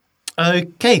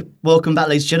Okay, welcome back,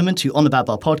 ladies and gentlemen, to On the Bad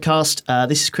Bar podcast.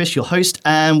 This is Chris, your host,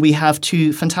 and we have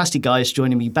two fantastic guys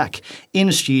joining me back in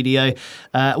the studio.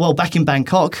 Back in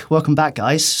Bangkok. Welcome back,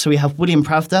 guys. So we have William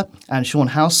Pravda and Sean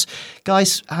House.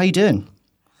 Guys, how are you doing?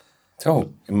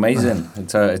 Oh, amazing!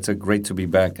 It's a great to be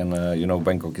back, and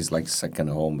Bangkok is like second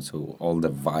home. So all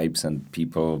the vibes and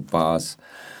people, bars,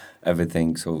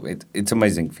 everything. So it's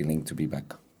amazing feeling to be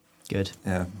back. Good.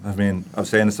 Yeah, I mean, I was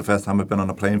saying it's the first time I've been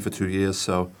on a plane for 2 years,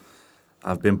 so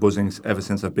I've been buzzing ever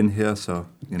since I've been here. So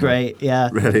great, yeah,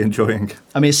 really enjoying.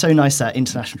 I mean, it's so nice that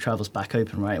international travel's back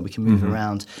open, right? And we can move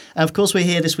around. And of course, we're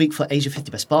here this week for Asia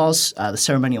 50 Best Bars. The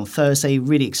ceremony on Thursday,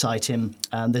 really exciting.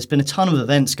 There's been a ton of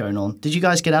events going on. Did you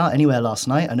guys get out anywhere last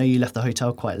night? I know you left the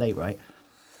hotel quite late, right?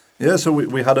 Yeah, so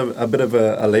we had a bit of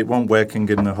a late one working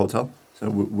in the hotel.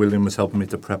 So William was helping me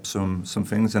to prep some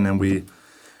things, and then we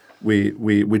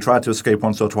tried to escape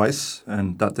once or twice,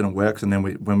 and that didn't work. And then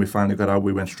when we finally got out,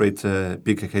 we went straight to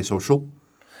BKK Social.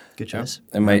 Good choice.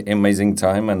 Amazing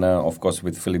time, and of course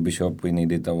with Philip Bishop, we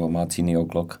needed our martini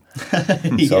o'clock.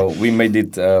 So we made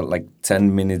it like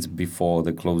 10 minutes before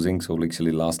the closing, so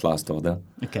literally last order.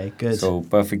 Okay, good. So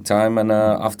perfect time, and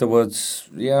afterwards,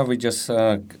 we just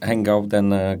hang out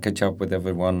and catch up with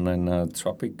everyone in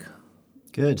Tropic.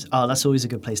 Good. Oh, that's always a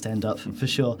good place to end up, for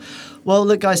sure. Well,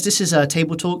 look, guys, this is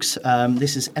Table Talks.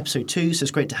 This is episode 2, so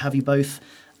it's great to have you both.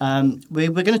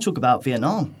 We're going to talk about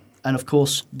Vietnam and, of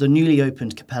course, the newly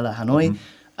opened Capella Hanoi.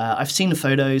 I've seen the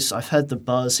photos. I've heard the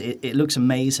buzz. It looks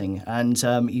amazing. And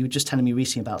you were just telling me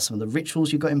recently about some of the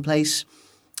rituals you've got in place.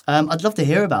 I'd love to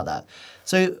hear about that.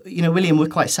 So, William, we're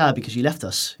quite sad because you left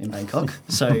us in Bangkok.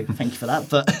 So thank you for that.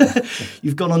 But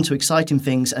you've gone on to exciting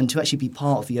things and to actually be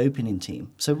part of the opening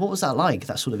team. So what was that like,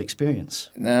 that sort of experience?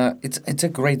 It's a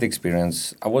great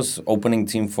experience. I was opening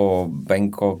team for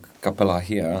Bangkok Capella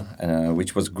here,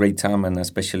 which was great time, and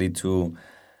especially to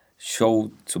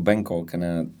show to Bangkok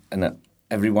and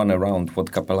everyone around what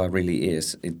Capella really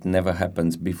is. It never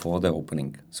happens before the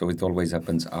opening. So it always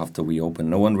happens after we open.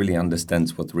 No one really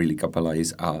understands what really Capella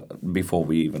is before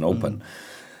we even open.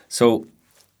 So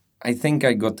I think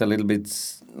I got a little bit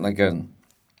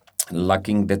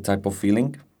lacking that type of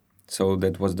feeling. So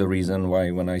that was the reason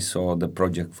why when I saw the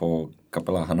project for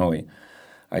Capella Hanoi,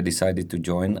 I decided to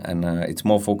join, and it's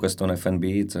more focused on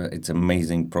F&B. It's an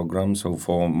amazing program. So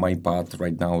for my part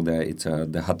right now, it's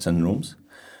the Hudson Rooms,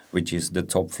 which is the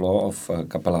top floor of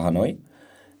Capella Hanoi.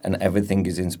 And everything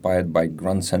is inspired by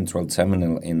Grand Central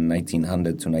Terminal in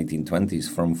 1900 to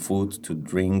 1920s, from food to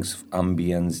drinks,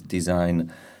 ambience,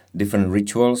 design, different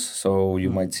rituals. So you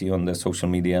might see on the social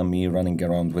media me running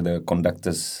around with a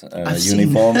conductor's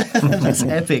uniform. That's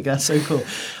epic. That's so cool.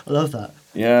 I love that.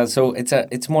 Yeah, so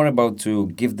it's more about to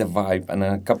give the vibe,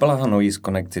 and Capella Hanoi is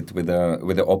connected with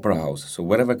the opera house. So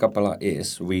wherever Capella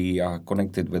is, we are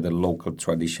connected with the local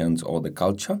traditions or the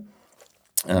culture.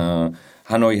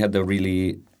 Hanoi had a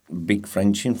really big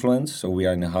French influence, so we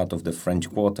are in the heart of the French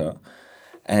Quarter.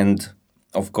 And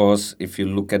of course, if you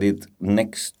look at it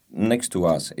next to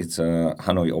us, it's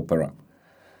Hanoi Opera.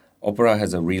 Opera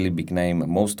has a really big name.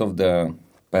 Most of the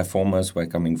performers were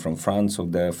coming from France, so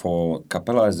therefore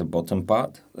Capella is the bottom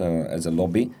part, as a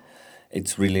lobby.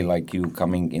 It's really like you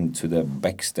coming into the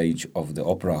backstage of the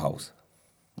opera house.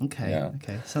 Okay,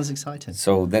 okay. Sounds exciting.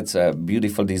 So that's a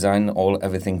beautiful design,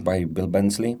 everything by Bill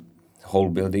Bensley, whole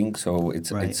building. So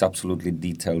it's absolutely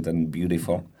detailed and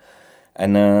beautiful.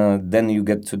 And then you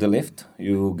get to the lift,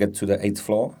 you get to the 8th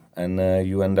floor, and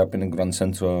you end up in the Grand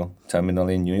Central Terminal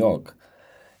in New York.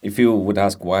 If you would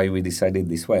ask why we decided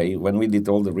this way, when we did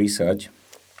all the research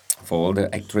for all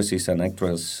the actresses and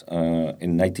actors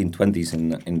in 1920s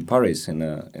in Paris in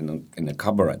a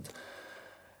cabaret,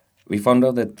 we found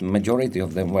out that majority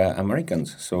of them were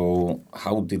Americans. So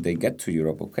how did they get to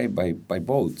Europe? Okay, by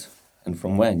boat. And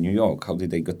from where? New York. How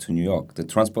did they get to New York? The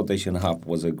transportation hub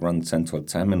was a Grand Central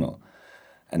Terminal,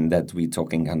 and that we're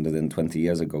talking 120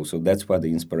 years ago. So that's where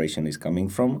the inspiration is coming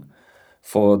from.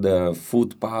 For the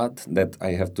food part, that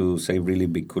I have to say really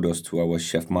big kudos to our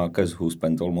chef Marcus, who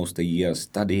spent almost a year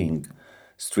studying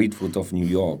street food of New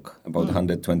York about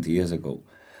 120 years ago.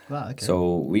 Wow, okay.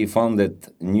 So we found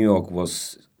that New York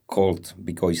was called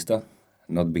Big Oyster,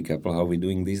 not Big Apple, how we're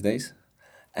doing these days.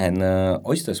 And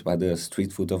oysters were the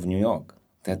street food of New York.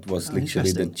 That was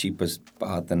literally the cheapest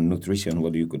part and nutrition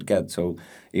what you could get. So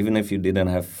even if you didn't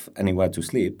have anywhere to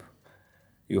sleep,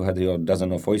 you had your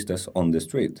dozen of oysters on the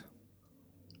street.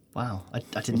 Wow,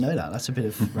 I didn't know that. That's a bit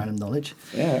of random knowledge.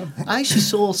 Yeah. I actually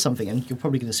saw something, and you're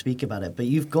probably going to speak about it, but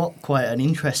you've got quite an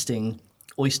interesting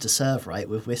oyster serve, right,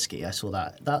 with whiskey. I saw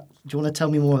that. Do you want to tell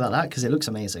me more about that? Because it looks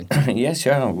amazing. Yes,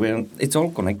 yeah. It's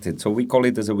all connected. So we call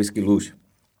it as a whiskey luge.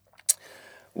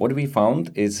 What we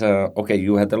found is, okay,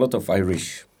 you had a lot of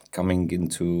Irish coming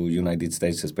into United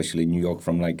States, especially New York,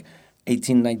 from like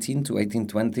 1819 to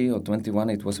 1820 or 21.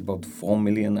 It was about 4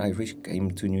 million Irish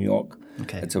came to New York.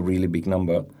 Okay. It's a really big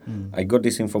number. I got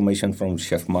this information from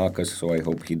Chef Marcus, so I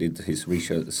hope he did his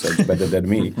research better than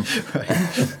me.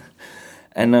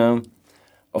 And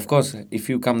of course, if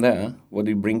you come there, what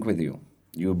do you bring with you?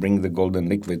 You bring the golden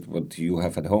liquid, what you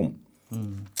have at home.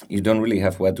 You don't really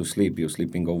have where to sleep. You're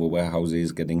sleeping over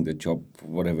warehouses, getting the job,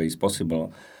 whatever is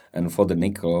possible. And for the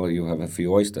nickel, you have a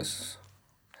few oysters.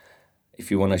 If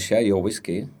you want to share your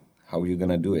whiskey, how are you going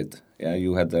to do it? Yeah,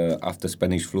 you had after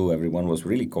Spanish flu, everyone was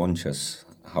really conscious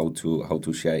how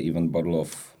to share even bottle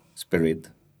of spirit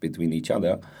between each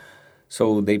other.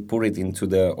 So they pour it into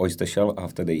the oyster shell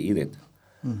after they eat it.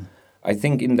 I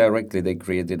think indirectly they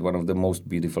created one of the most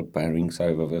beautiful pairings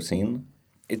I've ever seen.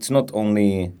 It's not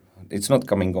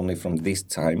coming only from this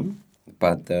time,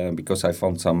 but because I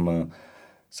found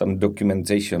some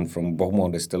documentation from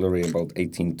Bowmore Distillery about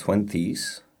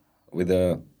 1820s with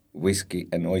whiskey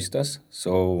and oysters.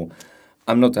 So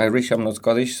I'm not Irish, I'm not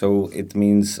Scottish, so it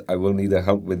means I will need a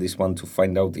help with this one to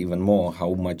find out even more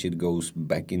how much it goes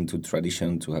back into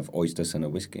tradition to have oysters and a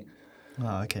whiskey.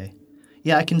 Oh, okay.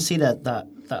 Yeah, I can see that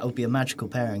would be a magical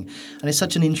pairing. And it's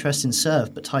such an interesting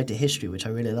serve, but tied to history, which I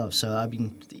really love. So, I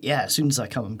mean, yeah, as soon as I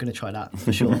come, I'm going to try that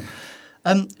for sure.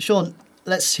 Sean,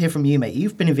 let's hear from you, mate.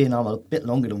 You've been in Vietnam a bit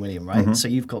longer than William, right? So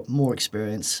you've got more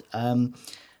experience.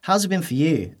 How's it been for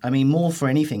you? I mean, more for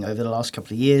anything over the last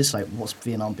couple of years, like what's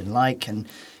Vietnam been like and,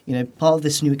 you know, part of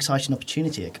this new exciting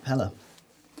opportunity at Capella?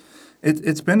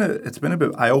 It's been a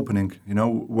bit eye-opening. You know,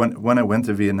 when I went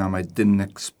to Vietnam, I didn't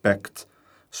expect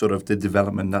sort of the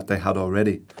development that they had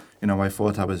already. You know, I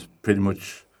thought I was pretty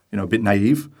much, you know, a bit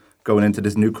naive going into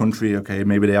this new country. Okay,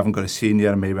 maybe they haven't got a scene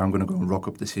yet, and maybe I'm going to go and rock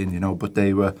up the scene, you know. But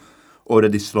they were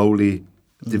already slowly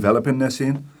developing their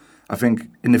scene. I think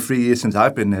in the 3 years since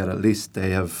I've been there, at least they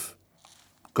have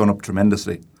gone up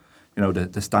tremendously. You know,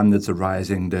 the standards are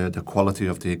rising, the quality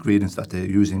of the ingredients that they're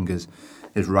using is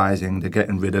rising. They're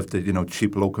getting rid of the, you know,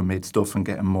 cheap local made stuff and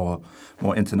getting more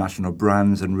international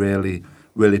brands and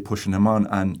really pushing them on.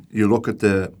 And you look at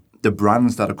the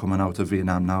brands that are coming out of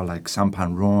Vietnam now, like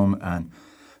Sampan Rum and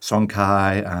Song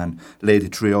Kai and Lady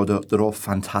Trio, they're all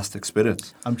fantastic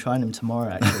spirits. I'm trying them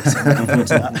tomorrow, actually. So I'm looking forward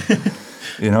to that.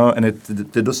 You know, and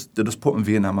they're just putting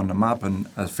Vietnam on the map, and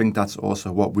I think that's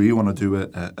also what we want to do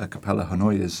at Capella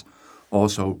Hanoi, is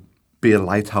also be a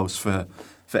lighthouse for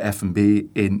F&B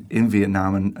in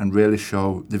Vietnam and really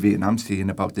show the Vietnam scene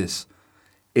about this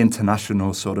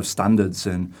international sort of standards,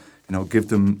 and, you know, give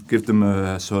them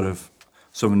a sort of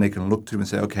something they can look to and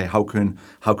say, okay, how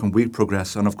can we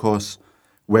progress? And of course,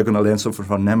 we're going to learn something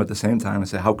from them at the same time and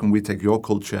say, how can we take your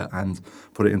culture and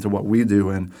put it into what we do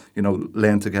and, you know,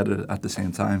 learn together at the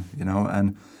same time, you know?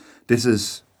 And this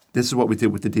is what we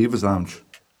did with the Divas Lounge.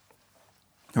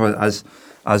 You know,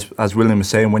 as William was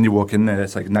saying, when you walk in there,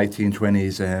 it's like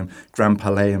 1920s Grand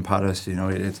Palais in Paris, you know,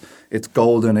 it's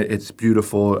golden, it's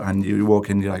beautiful, and you walk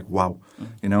in, you're like, wow.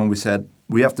 You know, and we said,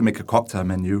 we have to make a cocktail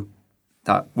menu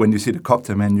that when you see the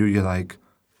cocktail menu, you're like,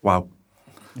 wow.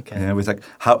 Okay. You know, it was like,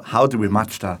 how do we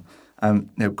match that? And,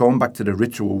 you know, going back to the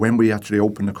ritual, when we actually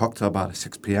open the cocktail bar at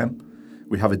 6 p.m,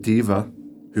 we have a diva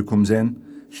who comes in.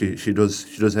 She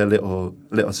does her little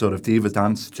sort of diva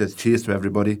dance. She says cheers to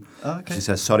everybody. Oh, okay. She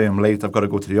says, sorry, I'm late, I've got to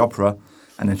go to the opera.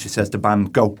 And then she says, the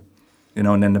band, go. You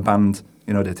know, and then the band,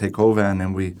 you know, they take over, and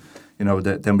then we, you know,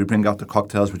 then we bring out the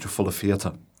cocktails, which are full of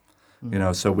theatre. You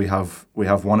know, so we have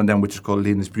one of them, which is called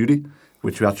Lena's Beauty,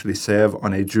 which we actually serve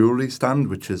on a jewellery stand,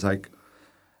 which is like,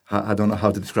 I don't know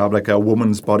how to describe, like a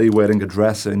woman's body wearing a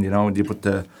dress, and, you know,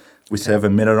 and we serve a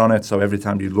mirror on it, so every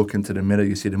time you look into the mirror,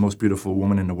 you see the most beautiful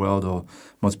woman in the world or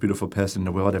most beautiful person in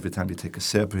the world every time you take a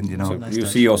sip, and, you know. So nice, you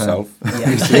see yourself.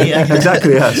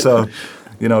 Exactly, yeah. So,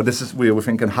 you know, we were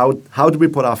thinking, how do we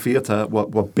put our theatre,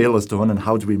 what Bill has done, and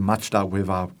how do we match that with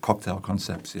our cocktail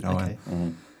concepts, you know. Okay.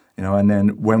 And, you know, and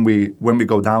then when we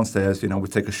go downstairs, you know, we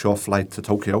take a short flight to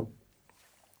Tokyo,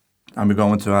 and we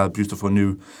go into a beautiful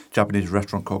new Japanese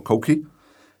restaurant called Koki.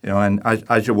 You know, and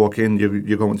as you walk in,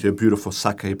 you go into a beautiful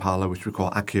sake parlor, which we call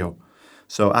Akio.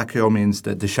 So Akio means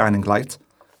the shining light.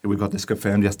 We got this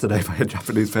confirmed yesterday by a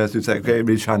Japanese person who said, okay, it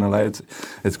means shining light,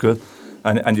 it's good.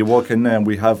 And you walk in there, and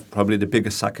we have probably the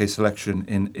biggest sake selection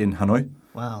in Hanoi.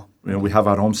 Wow. You know, we have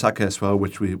our own sake as well,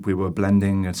 which we were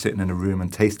blending and sitting in a room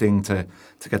and tasting to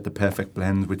get the perfect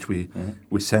blend, which we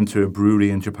sent to a brewery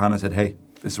in Japan and said, hey,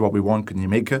 this is what we want, can you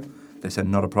make it? They said,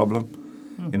 not a problem.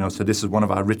 You know, so this is one of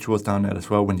our rituals down there as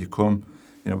well. When you come,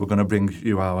 you know, we're going to bring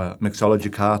you our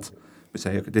mixology cart. We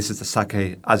say, okay, this is the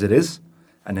sake as it is,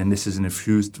 And then this is an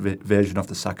infused version of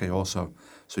the sake also.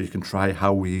 So you can try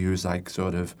how we use like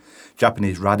sort of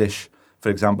Japanese radish, for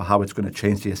example, how it's going to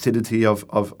change the acidity of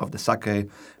the sake.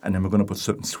 And then we're going to put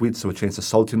certain sweets, so it changes the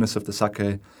saltiness of the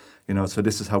sake. You know, so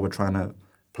this is how we're trying to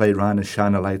play around and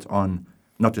shine a light on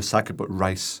not just sake, but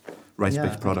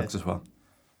rice-based products as well.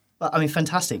 Well, I mean,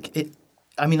 fantastic.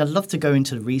 I'd love to go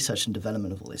into the research and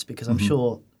development of all this because I'm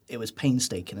sure it was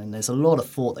painstaking and there's a lot of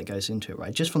thought that goes into it,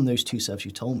 right? Just from those two serves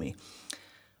you told me.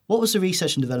 What was the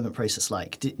research and development process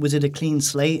like? Was it a clean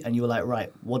slate and you were like,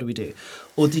 right, what do we do?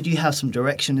 Or did you have some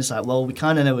direction? It's like, well, we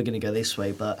kind of know we're going to go this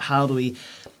way, but how do we,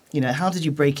 how did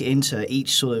you break it into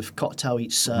each sort of cocktail,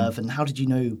 each serve, and how did you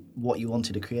know what you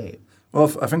wanted to create?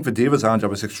 Well, I think for Divas Lounge, I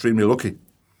was extremely lucky.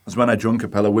 Because when I joined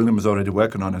Capella, William was already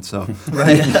working on it, so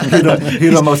he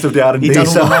done most of the R&D.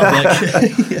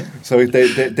 So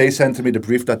they sent to me the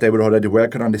brief that they were already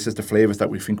working on. This is the flavors that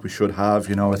we think we should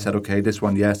have. I said, okay, this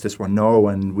one yes, this one no,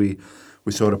 and we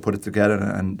sort of put it together,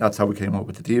 and that's how we came up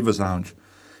with the Divas Lounge.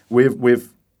 With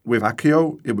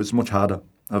Akio, it was much harder.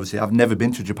 Obviously, I've never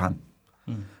been to Japan,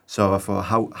 so I thought,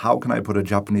 how can I put a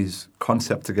Japanese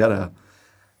concept together?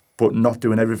 But not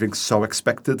doing everything so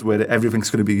expected, where everything's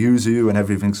going to be yuzu and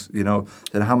everything's,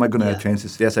 then how am I going to change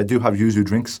this? Yes, I do have yuzu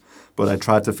drinks, but I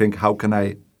tried to think, how can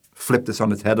I flip this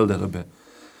on its head a little bit?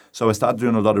 So I started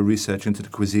doing a lot of research into the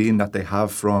cuisine that they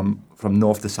have from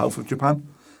north to south of Japan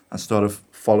and started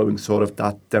following sort of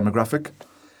that demographic.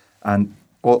 And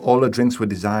all the drinks were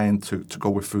designed to go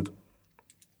with food.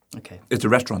 Okay. It's a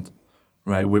restaurant,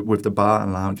 right, with the bar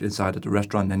and lounge inside of the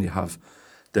restaurant. Then you have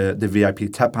the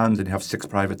VIP tepans, and you have 6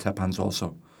 private tepans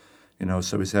also.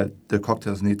 So we said the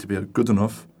cocktails need to be good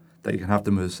enough that you can have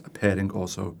them as a pairing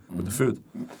also with the food.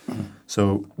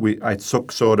 So I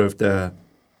took sort of the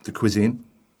cuisine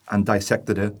and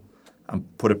dissected it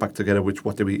and put it back together with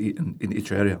what they were eating in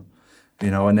each area.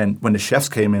 And then when the chefs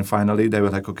came in finally, they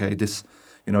were like, okay, this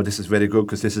is very good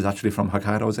because this is actually from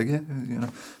Hokkaido. I was like, yeah.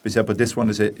 We said, but this one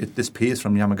this pea is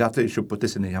from Yamagata. You should put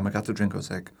this in the Yamagata drink. I was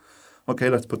like, okay,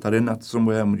 let's put that in that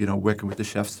somewhere. And working with the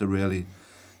chefs to really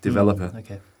develop it.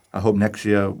 Okay. I hope next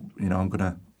year, I'm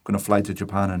gonna fly to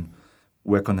Japan and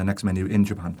work on the next menu in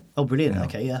Japan. Oh, brilliant!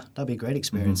 Okay, yeah, that'd be a great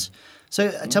experience.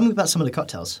 So, tell me about some of the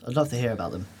cocktails. I'd love to hear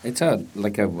about them. It's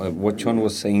what John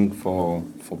was saying for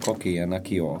Koki and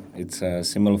Akio. It's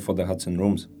similar for the Hudson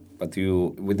Rooms, but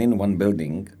within one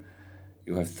building,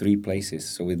 you have 3 places.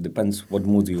 So it depends what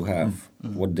mood you have,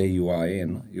 what day you are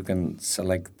in. You can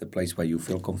select the place where you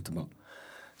feel comfortable.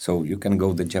 So you can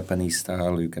go the Japanese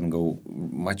style, you can go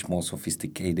much more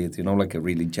sophisticated, like a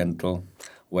really gentle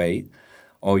way.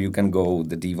 Or you can go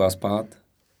the Divas part.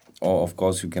 Or, of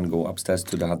course, you can go upstairs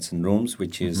to the Hudson Rooms,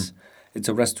 which is, it's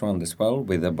a restaurant as well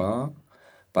with a bar.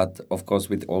 But, of course,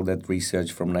 with all that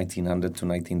research from 1900 to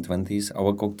 1920s,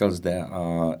 our cocktails there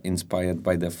are inspired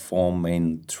by the 4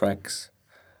 main tracks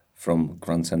from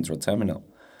Grand Central Terminal.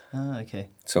 Ah, okay.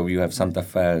 So you have Santa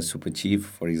Fe Super Chief,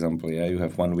 for example. Yeah, you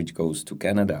have one which goes to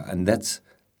Canada, and that's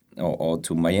or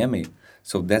to Miami.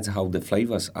 So that's how the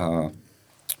flavors are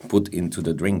put into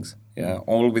the drinks. Yeah,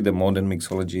 all with the modern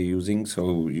mixology using.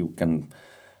 So you can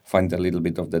find a little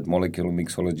bit of that molecular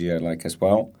mixology I like as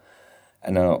well.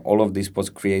 And all of this was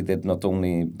created not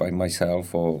only by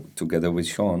myself or together with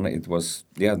Sean. It was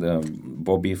the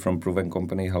Bobby from Proven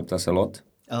Company helped us a lot.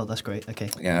 Oh, that's great. Okay.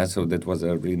 Yeah, so that was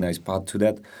a really nice part to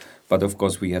that. But of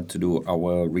course, we had to do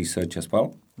our research as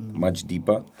well, much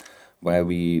deeper, where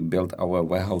we built our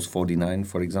Warehouse 49,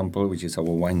 for example, which is our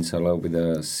wine cellar with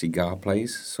a cigar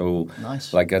place. So,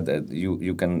 nice. Like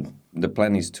you can. The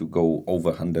plan is to go over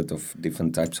 100 of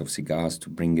different types of cigars to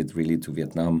bring it really to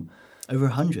Vietnam. Over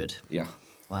 100. Yeah.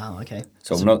 Wow. Okay.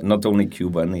 So not only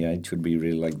Cuban. Yeah, it should be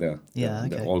really like the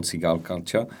old cigar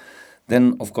culture.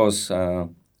 Then of course.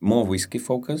 More whiskey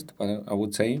focused, I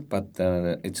would say, but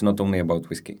it's not only about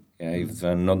whiskey. Yeah,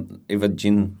 if a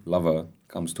gin lover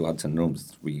comes to Hudson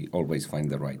Rooms, we always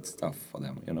find the right stuff for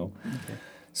them. Okay.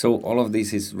 So all of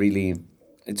this is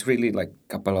it's really like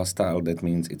Capella style. That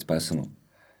means it's personal.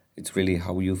 It's really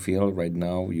how you feel right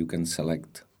now. You can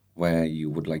select where you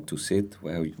would like to sit,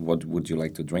 what would you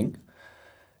like to drink.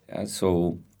 Yeah,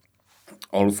 so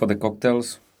all for the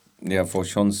cocktails. Yeah, for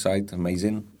Sean's side,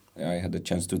 amazing. I had a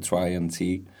chance to try and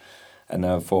see,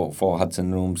 and for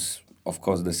Hudson Rooms, of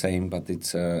course, the same. But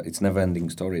it's never-ending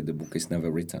story. The book is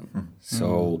never written,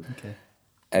 so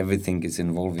everything is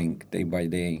evolving day by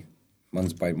day,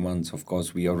 month by month. Of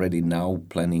course, we already now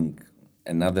planning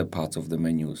another part of the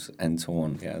menus and so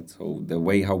on. Yeah, so the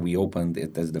way how we opened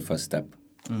it is the first step.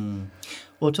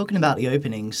 Well, talking about the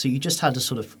opening, so you just had a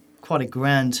sort of quite a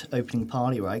grand opening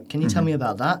party, right? Can you tell me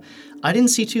about that? I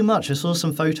didn't see too much. I saw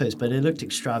some photos, but it looked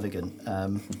extravagant.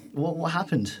 What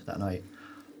happened that night?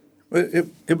 Well,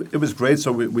 it was great.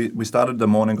 So we started the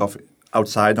morning off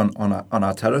outside on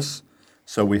our terrace.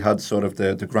 So we had sort of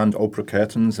the grand opera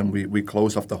curtains, and we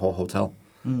closed off the whole hotel.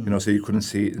 So you couldn't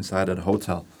see inside of the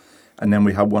hotel. And then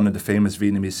we had one of the famous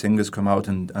Vietnamese singers come out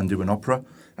and do an opera.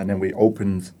 And then we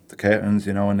opened the curtains,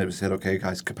 and they said, okay,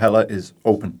 guys, Capella is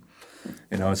open.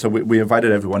 So we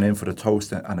invited everyone in for the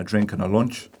toast and a drink and a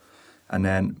lunch. And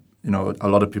then, a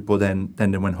lot of people then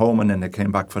they went home, and then they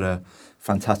came back for the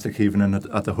fantastic evening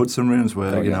at the Hudson Rooms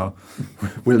where,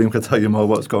 William could tell you more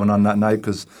what's going on that night,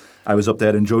 because I was up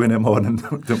there enjoying it more than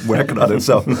working on it.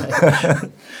 So,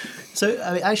 So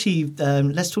actually,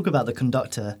 let's talk about the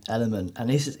conductor element, and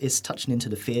it's touching into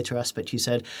the theatre aspect. You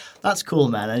said, that's cool,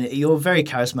 man, and you're a very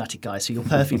charismatic guy, so you're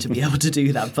perfect to be able to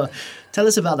do that. But tell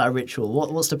us about that ritual.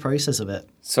 What's the process of it?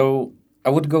 So I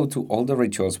would go to all the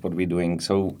rituals, what we're doing.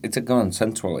 So it's a Grand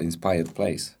Central inspired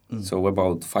place. So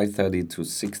about 5:30 to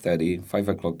 6:30, 5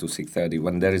 o'clock to 6:30,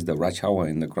 when there is the rush hour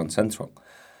in the Grand Central.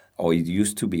 Or it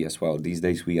used to be as well. These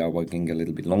days we are working a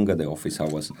little bit longer, the office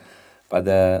hours. But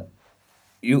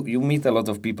you meet a lot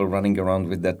of people running around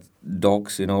with that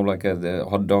dogs, like the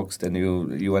hot dogs. Then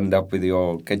you end up with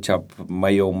your ketchup,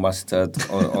 mayo, mustard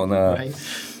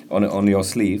on your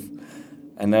sleeve.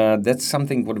 And that's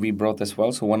something what we brought as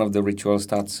well. So one of the rituals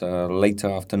starts later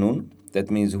afternoon.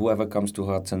 That means whoever comes to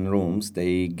Hudson Rooms,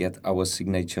 they get our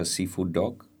signature seafood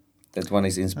dog. That one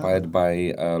is inspired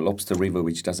by Lobster River,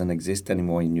 which doesn't exist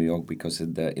anymore in New York because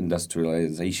the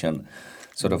industrialization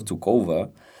sort of took over.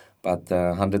 But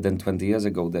 120 years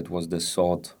ago, that was the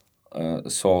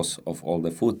source of all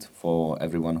the food for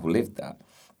everyone who lived there.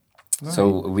 Right.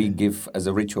 So we give, as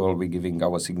a ritual, we're giving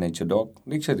our signature dog.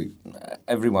 Literally,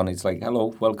 everyone is like,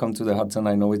 hello, welcome to the Hudson.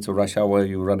 I know it's a rush hour,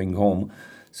 you're running home.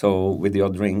 So with your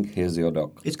drink, here's your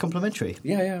dog. It's complimentary?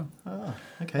 Yeah. Ah,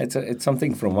 okay. It's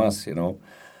something from us,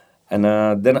 And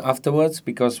then afterwards,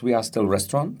 because we are still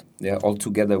restaurant, all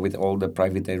together with all the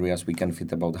private areas, we can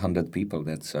fit about 100 people.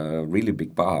 That's a really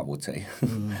big bar, I would say.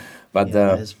 But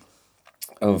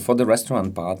for the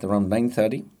restaurant part, around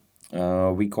 9:30,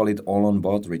 we call it all on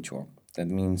board ritual. That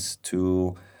means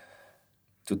to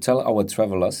tell our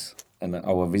travelers and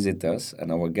our visitors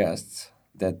and our guests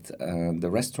that the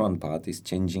restaurant part is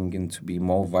changing into be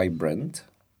more vibrant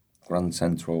Grand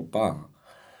Central bar.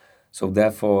 So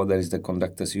therefore, there is the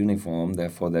conductor's uniform.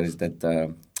 Therefore, there is that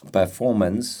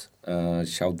performance,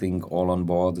 shouting all on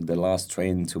board. The last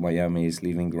train to Miami is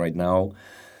leaving right now.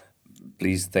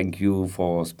 Please, thank you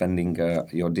for spending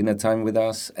your dinner time with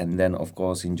us. And then, of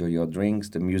course, enjoy your drinks.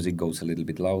 The music goes a little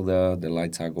bit louder. The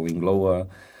lights are going lower.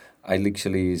 I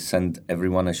literally send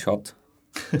everyone a shot.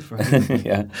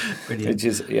 Yeah. Brilliant. Which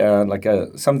is,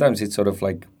 sometimes it's sort of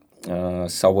like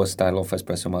sour style of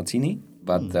espresso martini.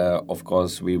 But of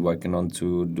course, we're working on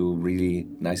to do really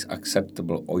nice,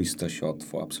 acceptable oyster shot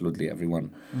for absolutely everyone.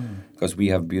 Because we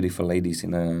have beautiful ladies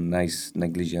in a nice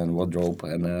negligee and wardrobe,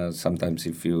 and sometimes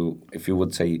if you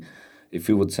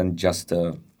would send just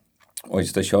a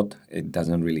oyster shot, it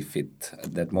doesn't really fit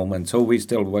at that moment. So we're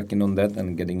still working on that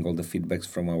and getting all the feedbacks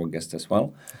from our guests as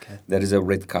well. Okay. There is a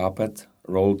red carpet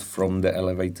rolled from the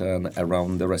elevator and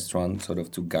around the restaurant, sort of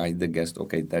to guide the guest.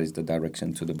 Okay, that is the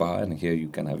direction to the bar, and here you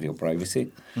can have your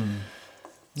privacy. Okay.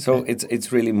 So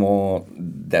it's really more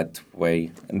that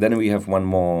way. And then we have one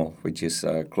more, which is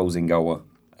closing hour,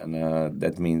 and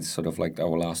that means sort of like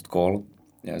our last call.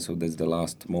 Yeah, so that's the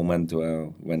last moment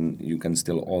when you can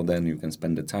still order and you can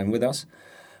spend the time with us.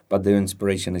 But the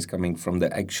inspiration is coming from the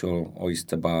actual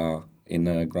oyster bar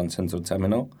in Grand Central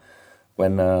Terminal.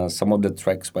 When some of the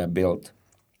tracks were built,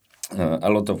 a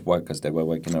lot of workers, they were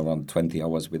working around 20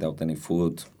 hours without any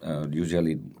food,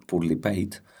 usually poorly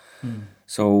paid.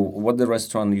 So what the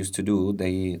restaurant used to do,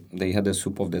 they had a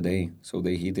soup of the day. So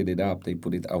they heated it up, they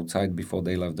put it outside before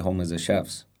they left home as the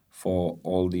chefs for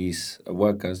all these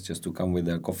workers just to come with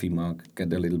their coffee mug,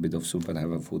 get a little bit of soup and have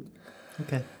a food.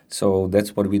 Okay. So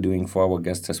that's what we're doing for our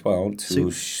guests as well, to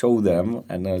show them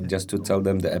and just to tell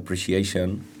them the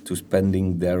appreciation to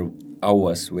spending their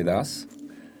hours with us.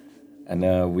 And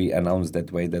we announce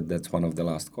that way that that's one of the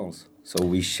last calls. So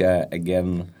we share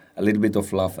again a little bit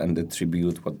of love and the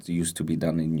tribute what used to be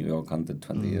done in New York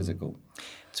 120 years ago.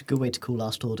 It's a good way to call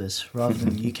last orders. Rather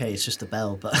than the UK, it's just a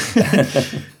bell. But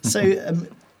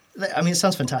I mean, it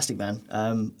sounds fantastic, man.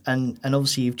 And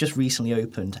obviously, you've just recently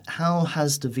opened. How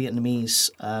has the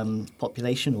Vietnamese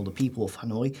population or the people of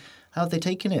Hanoi, how have they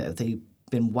taken it? Have they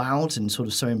been wowed and sort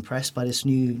of so impressed by this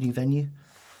new venue?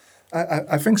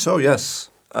 I think so, yes.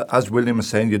 As William was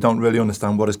saying, you don't really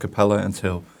understand what is Capella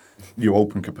until you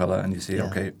open Capella and you see,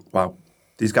 okay, wow,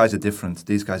 these guys are different.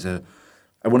 These guys are,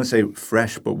 I wouldn't say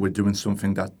fresh, but we're doing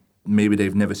something that maybe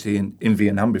they've never seen in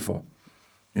Vietnam before.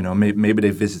 You know, maybe they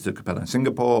visited Capella in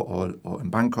Singapore or in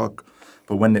Bangkok,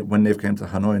 but when they've came to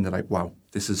Hanoi and they're like, wow,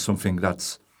 this is something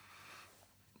that's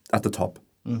at the top.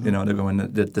 Mm-hmm. You know, they're going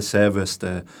the service,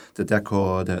 the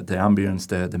decor, the ambience,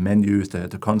 the menus,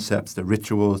 the concepts, the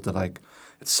rituals. They're like,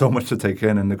 it's so much to take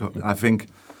in. And I think,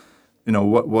 you know,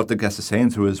 what the guests are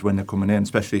saying to us when they're coming in,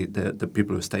 especially the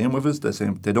people who are staying with us, they're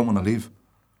saying they don't want to leave.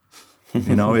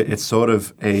 You know, it's sort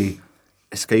of a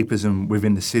escapism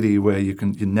within the city where you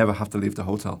never have to leave the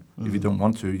hotel if you don't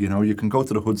want to. You know, you can go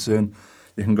to the Hudson,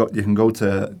 you can go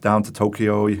down to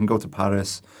Tokyo, you can go to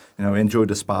Paris, you know, enjoy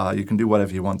the spa, you can do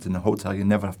whatever you want in the hotel, you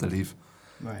never have to leave.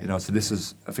 Right. You know, so this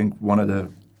is, I think, one of the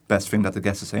best things that the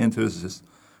guests are saying to us is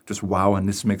just wow, and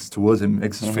this makes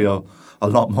us feel a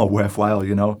lot more worthwhile,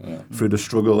 you know, through the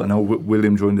struggle. I know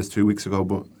William joined us 3 weeks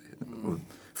ago,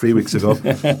 3 weeks ago,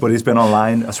 but he's been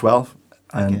online as well.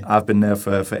 And I've been there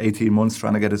for 18 months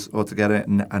trying to get us all together.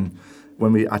 And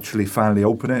when we actually finally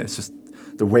open it, it's just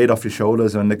the weight off your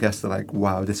shoulders, and the guests are like,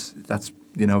 wow, that's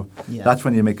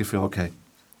when you make it feel, okay,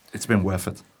 it's been worth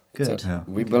it. Good.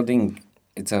 We're building,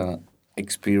 it's a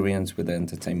experience with the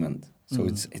entertainment. So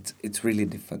it's really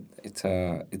different.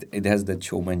 It has that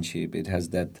showmanship. It has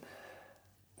that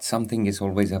something is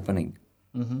always happening.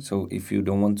 Mm-hmm. So if you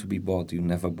don't want to be bored, you're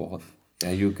never bored.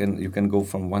 Yeah, you can go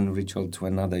from one ritual to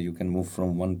another. You can move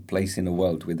from one place in the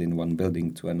world within one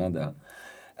building to another.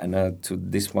 And to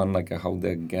this one, like how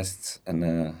the guests and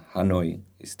Hanoi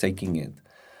is taking it.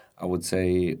 I would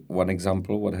say one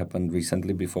example, what happened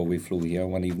recently before we flew here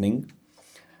one evening.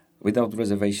 Without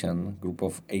reservation, group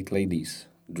of 8 ladies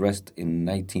dressed in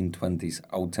 1920s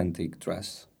authentic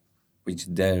dress, which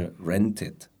they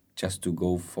rented just to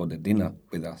go for the dinner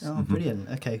with us. Oh, brilliant.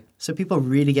 Okay. So people are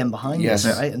really getting behind this,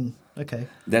 right? And okay.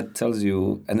 That tells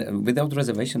you, and without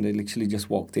reservation, they literally just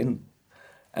walked in.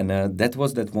 And that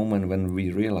was that moment when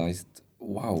we realized,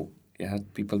 wow,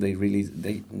 people,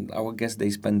 our guests, they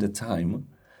spend the time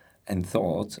and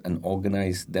thought and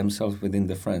organize themselves within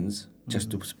the friends just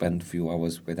to spend a few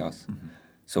hours with us. Mm-hmm.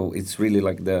 So it's really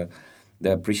like the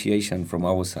appreciation from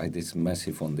our side is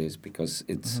massive on this, because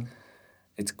it's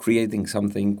creating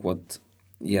something what,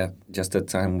 just the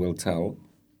time will tell,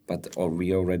 or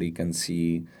we already can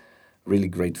see really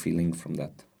great feeling from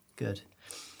that. Good.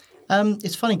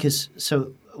 It's funny because,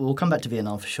 so we'll come back to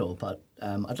Vietnam for sure, but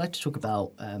I'd like to talk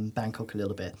about Bangkok a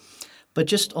little bit. But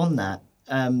just on that,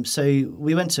 so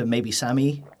we went to Maybe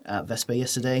Sammy at Vespa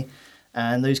yesterday,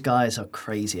 and those guys are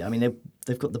crazy. I mean,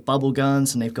 they've got the bubble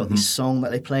guns and they've got this song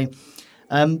that they play.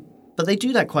 But they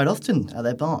do that quite often at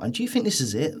their bar. And do you think this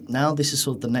is it? Now this is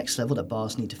sort of the next level that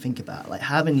bars need to think about, like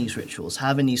having these rituals,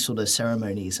 having these sort of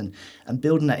ceremonies and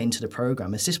building that into the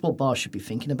program. Is this what bars should be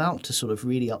thinking about to sort of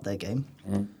really up their game?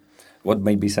 Mm. What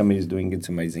Maybe Sammy is doing, it's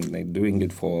amazing. They're doing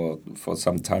it for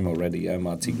some time already.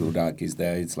 Marty Godak is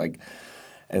there. It's like,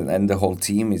 and the whole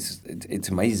team it's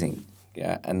amazing.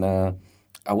 Yeah, and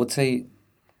I would say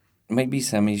Maybe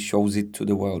Sammy shows it to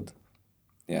the world.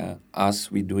 Yeah,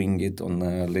 us, we're doing it on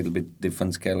a little bit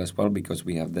different scale as well, because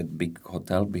we have that big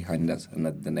hotel behind us and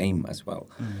the name as well.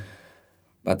 Mm.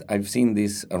 But I've seen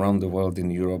this around the world in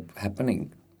Europe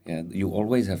happening. Yeah, you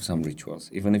always have some rituals.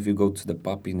 Even if you go to the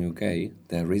pub in UK,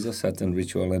 there is a certain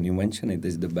ritual, and you mention it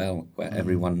is the bell, where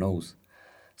everyone knows.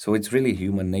 So it's really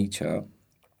human nature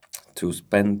to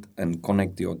spend and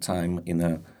connect your time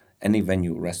in any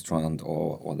venue, restaurant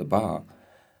or the bar,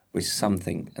 with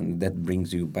something, and that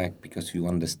brings you back because you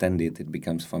understand it, it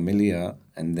becomes familiar,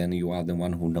 and then you are the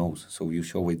one who knows, so you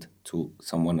show it to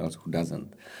someone else who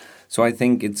doesn't. So I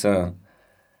think it's a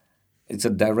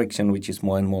direction which is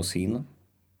more and more seen.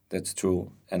 That's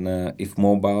true. And if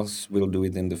more bars will do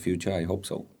it in the future, I hope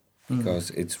so. Because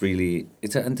it's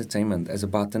an entertainment. As a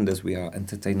bartenders, we are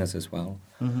entertainers as well.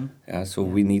 Mm-hmm. Yeah, so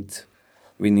we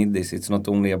need this. It's not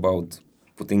only about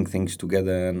putting things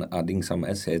together and adding some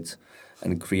assets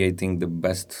and creating the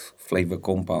best flavor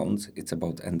compounds. It's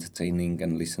about entertaining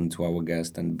and listen to our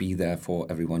guests and be there for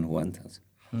everyone who enters.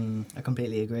 I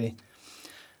completely agree.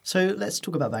 So let's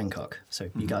talk about Bangkok.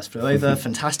 So you guys flew over.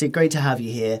 Fantastic. Great to have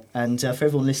you here. And for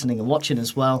everyone listening and watching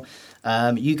as well,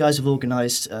 you guys have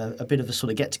organised a bit of a sort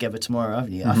of get-together tomorrow,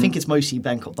 haven't you? Mm-hmm. I think it's mostly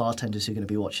Bangkok bartenders who are going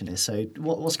to be watching this. So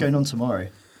what's going on tomorrow?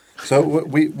 So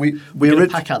we're going to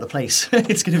pack out the place.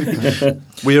 It's going to be.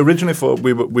 We originally thought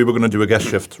we were going to do a guest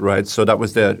shift, right? So that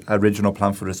was the original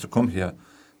plan for us to come here.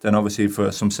 Then obviously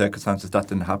for some circumstances that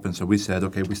didn't happen. So we said,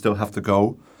 okay, we still have to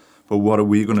go, but what are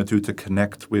we going to do to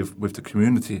connect with the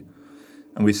community?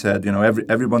 And we said,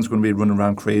 everyone's going to be running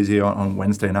around crazy on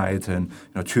Wednesday night and,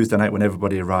 Tuesday night when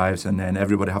everybody arrives, and then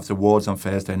everybody has awards on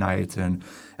Thursday night, and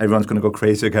everyone's going to go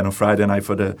crazy again on Friday night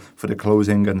for the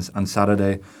closing and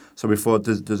Saturday. So we thought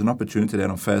there's an opportunity there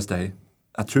on Thursday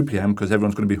at 2 p.m. because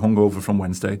everyone's going to be hungover from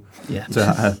Wednesday. Yeah.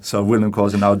 So William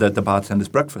calls it now the bartender's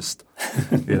breakfast.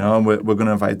 And we're going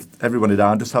to invite everybody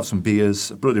down, just have some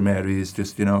beers, Bloody Marys,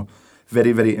 just,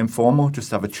 very, very informal,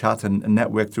 just have a chat and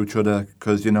network to each other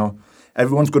because,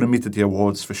 everyone's going to meet at the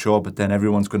awards for sure, but then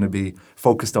everyone's going to be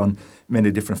focused on many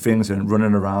different things and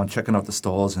running around, checking out the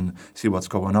stores and see what's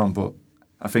going on. But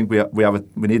I think we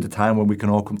need a time when we can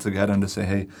all come together and just say,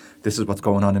 hey, this is what's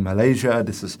going on in Malaysia,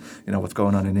 this is what's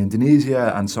going on in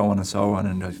Indonesia, and so on,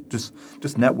 and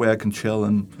just network and chill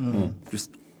and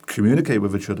just communicate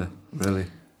with each other, really.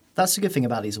 That's the good thing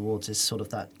about these awards is sort of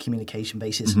that communication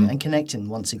basis and connecting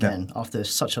once again after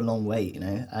such a long wait,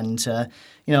 And, I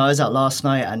was out last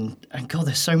night and God,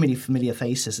 there's so many familiar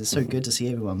faces. It's so good to see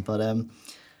everyone. But,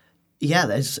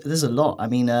 there's a lot. I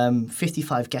mean,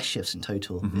 55 guest shifts in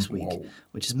total this week,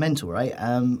 which is mental, right?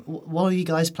 What are you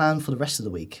guys planned for the rest of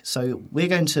the week? So we're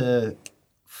going to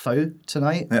Pho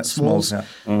tonight, Smalls,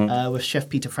 with Chef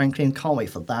Peter Franklin. Can't wait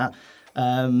for that.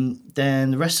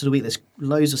 Then the rest of the week, there's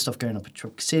loads of stuff going up at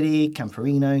Tropic City,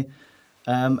 Camperino,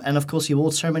 and of course the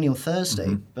awards ceremony on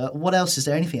Thursday. But what else? Is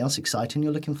there anything else exciting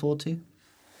you're looking forward to?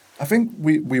 I think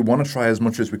we want to try as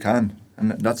much as we can,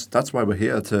 and that's why we're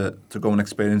here to go and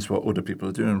experience what other people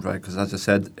are doing, right? Because as I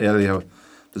said earlier,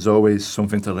 there's always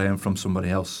something to learn from somebody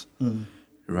else,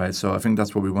 right? So I think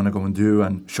that's what we want to go and do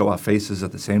and show our faces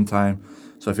at the same time.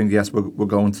 So I think, yes, we're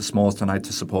going to Smalls tonight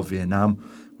to support Vietnam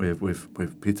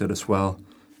with Peter as well,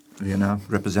 Vietnam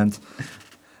represent.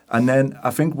 And then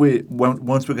I think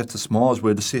once we get to Smalls,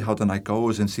 we'll just see how the night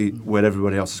goes and see where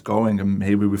everybody else is going, and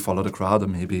maybe we follow the crowd,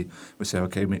 and maybe we say,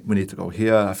 okay, we need to go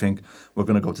here. I think we're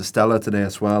going to go to Stella today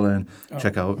as well and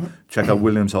check out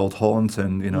William's old haunt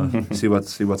and see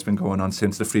what's been going on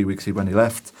since the 3 weeks when he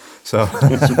left. So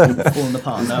falling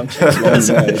apart now.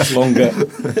 It's longer.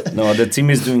 No, the team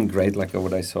is doing great. Like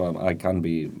what I saw, I can't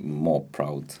be more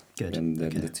proud. And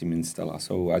the team in Stella.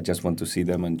 So I just want to see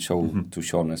them and show to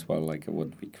Sean as well, like what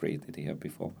we created here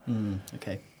before.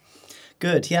 Okay.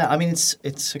 Good. Yeah, I mean,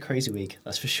 it's a crazy week,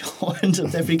 that's for sure. And I'm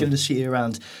definitely going to see you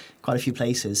around quite a few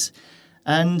places.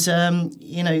 And,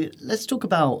 let's talk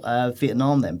about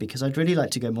Vietnam then, because I'd really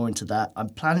like to go more into that. I'm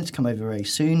planning to come over very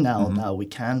soon now we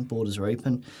can. Borders are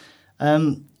open.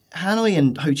 Hanoi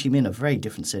and Ho Chi Minh are very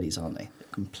different cities, aren't they? They're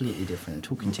completely different.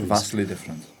 Talking to vastly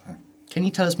different. Can you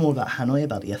tell us more about Hanoi,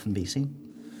 about the F&B scene?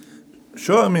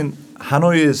 Sure. I mean,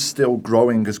 Hanoi is still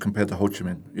growing as compared to Ho Chi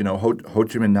Minh. Ho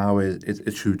Chi Minh now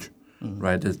it's huge,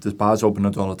 right? There's bars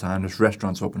opening all the time. There's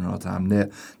restaurants opening all the time.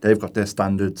 They've got their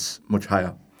standards much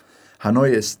higher.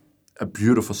 Hanoi is a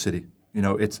beautiful city.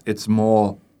 It's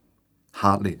more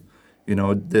heartly.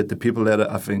 The people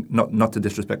there, I think, not to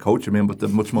disrespect Ho Chi Minh, but they're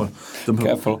much more...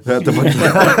 Careful. They're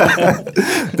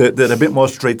a bit more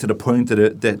straight to the point.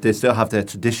 They still have their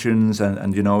traditions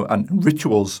and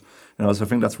rituals. So I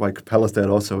think that's why Capella's there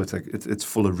also. It's like it's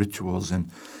full of rituals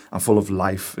and full of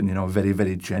life and, very,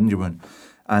 very genuine.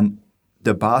 And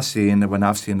the bar scene, when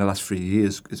I've seen the last 3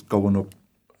 years, is going up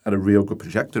at a real good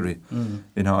trajectory.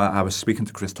 I was speaking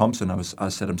to Chris Thompson. I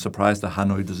said, I'm surprised that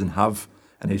Hanoi doesn't have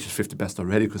an Asia's 50 Best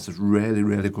already, because there's really,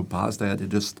 really good bars there.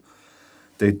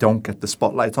 They don't get the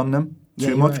spotlight on them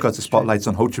too much, because the spotlight's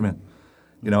on Ho Chi Minh.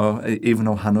 Even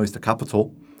though Hanoi is the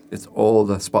capital, it's all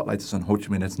the spotlight is on Ho Chi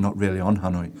Minh. It's not really on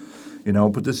Hanoi.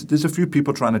 But there's a few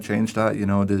people trying to change that.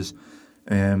 There's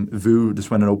Vu,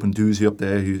 just went and opened Doozy up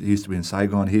there. He used to be in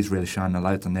Saigon. He's really shining a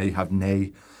light on there. You have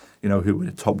Nay, who were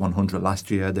the top 100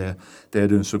 last year. They're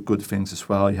doing some good things as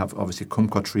well. You have obviously Kum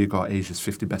Kot Tri got Asia's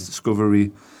 50 Best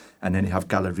Discovery. And then you have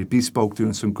Gallery Bespoke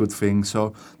doing some good things.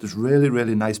 So there's really,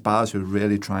 really nice bars who are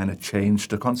really trying to change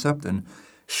the concept and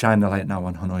shine the light now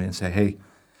on Hanoi and say, hey,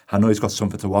 Hanoi's got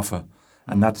something to offer.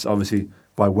 And that's obviously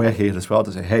why we're here as well,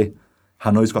 to say, hey,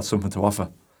 Hanoi's got something to offer.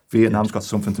 Vietnam's got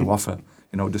something to offer.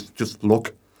 Just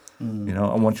look.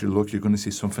 And once you look, you're going to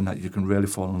see something that you can really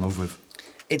fall in love with.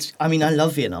 I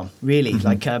love Vietnam, really.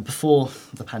 Before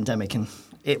the pandemic, and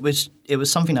it was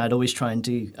something I'd always try and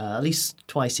do at least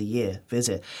twice a year,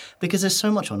 visit, because there's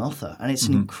so much on offer, and it's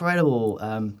an incredible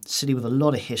city with a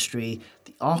lot of history.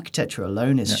 The architecture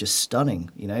alone is just stunning.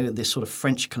 This sort of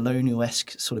French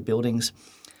colonial-esque sort of buildings.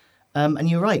 And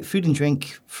you're right, food and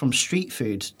drink, from street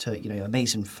food to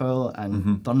amazing pho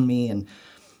and banh mi and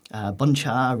bun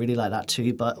cha, I really like that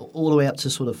too. But all the way up to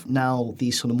sort of now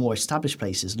these sort of more established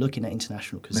places looking at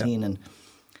international cuisine, and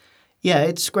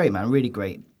it's great, man, really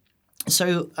great.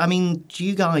 So, I mean, do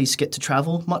you guys get to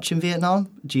travel much in Vietnam?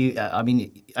 Do you? I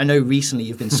mean, I know recently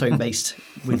you've been so based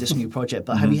with this new project,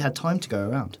 but have you had time to go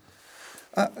around?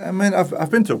 I mean, I've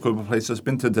been to a couple of places. I've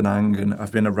been to Da Nang, and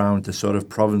I've been around the sort of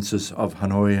provinces of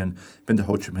Hanoi, and been to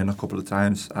Ho Chi Minh a couple of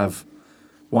times. I've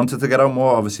wanted to get out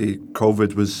more. Obviously,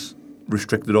 COVID was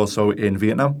restricted also in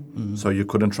Vietnam, so you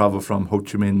couldn't travel from Ho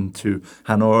Chi Minh to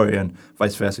Hanoi and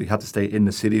vice versa. You had to stay in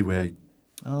the city where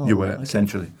you were,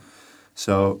 essentially.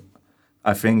 So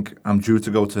I think I'm due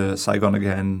to go to Saigon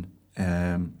again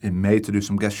in May to do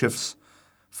some guest shifts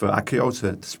for Akio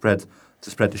to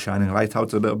spread the shining light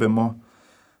out a little bit more.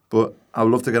 But I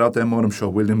would love to get out there more. I'm sure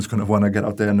William's going to want to get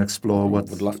out there and explore what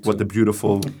the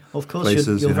beautiful of course,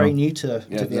 places. You're very new to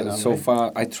Vietnam. So right?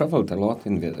 far, I traveled a lot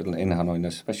in Hanoi,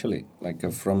 especially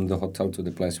from the hotel to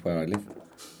the place where I live.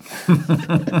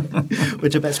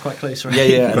 Which I bet's quite close, right?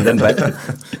 Yeah, and then back.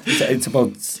 It's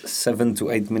about 7 to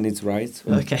 8 minutes ride.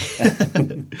 Okay.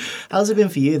 How's it been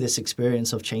for you, this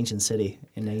experience of changing city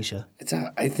in Asia?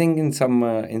 I think in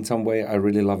some way I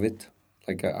really love it.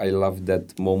 Like I love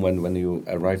that moment when you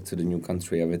arrive to the new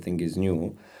country, everything is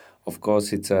new. Of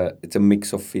course, it's a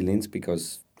mix of feelings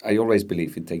because I always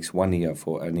believe it takes 1 year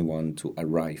for anyone to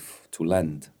arrive, to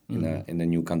land in a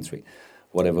new country,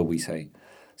 whatever we say.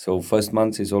 So first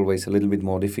month is always a little bit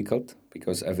more difficult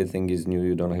because everything is new.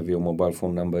 You don't have your mobile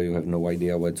phone number. You have no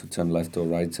idea where to turn left or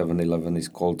right. 7-Eleven is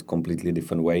called completely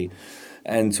different way,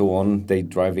 and so on. They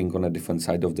driving on a different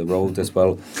side of the road as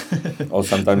well, or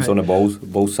sometimes on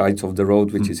both sides of the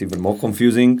road, which is even more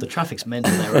confusing. The traffic's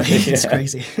mental there, right? It's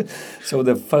crazy. So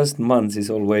the first month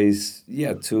is always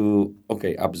to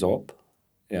absorb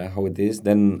how it is.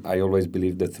 Then I always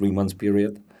believe the 3 months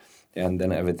period. And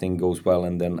then everything goes well,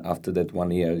 and then after that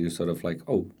 1 year, you sort of like,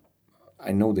 oh,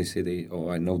 I know this city,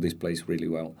 or I know this place really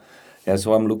well. Yeah,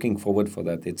 so I'm looking forward for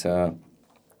that. It's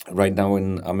right now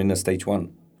I'm in a stage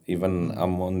 1. Even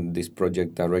I'm on this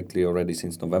project directly already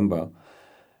since November.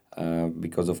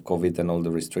 Because of COVID and all the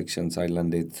restrictions, I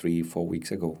landed 3-4 weeks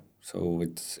ago. So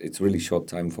it's really short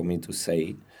time for me to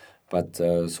say. But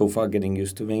so far getting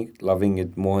used to it, loving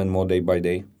it more and more day by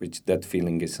day, which that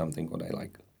feeling is something what I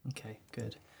like. Okay,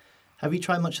 good. Have you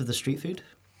tried much of the street food?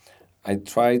 I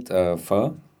tried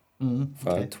pho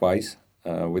twice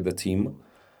with the team.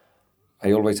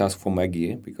 I always ask for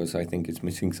Maggie because I think it's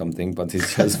missing something, but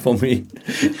it's just for me.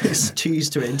 It's too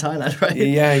used to it in Thailand, right?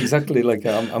 Yeah, exactly. Like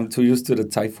I'm too used to the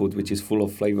Thai food, which is full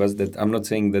of flavors. That I'm not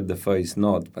saying that the pho is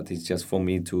not, but it's just for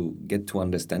me to get to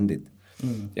understand it.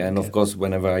 And of course,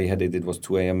 whenever I had it, it was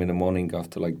 2 a.m. in the morning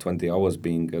after like 20 hours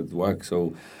being at work.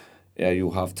 So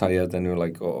you're half tired and you're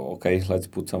like, oh, okay, let's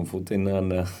put some food in.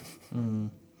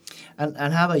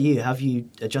 And how about you? Have you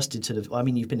adjusted to the... I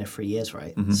mean, you've been there 3 years,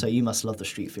 right? Mm-hmm. So you must love the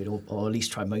street food, or at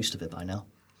least try most of it by now.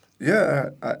 Yeah,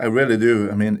 I really do.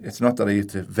 I mean, it's not that I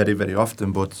eat it very, very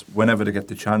often, but whenever I get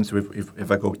the chance, if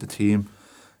I go with the team,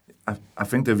 I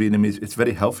think the Vietnamese, it's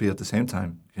very healthy at the same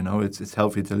time. You know, it's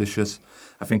healthy, delicious.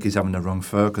 I think he's having the wrong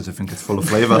pho because I think it's full of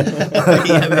flavor.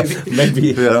 Yeah, maybe.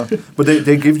 Yeah. But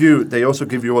they also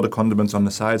give you all the condiments on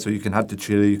the side, so you can add the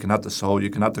chili, you can add the salt, you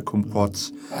can add the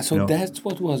kumquats. So that's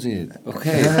what was it.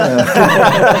 Okay.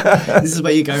 This is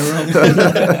where you go wrong.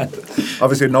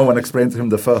 Obviously, no one explained to him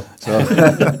the pho. So.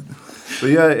 But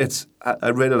yeah, I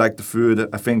really like the food.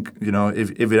 I think, you know,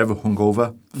 if you're ever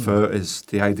hungover, pho is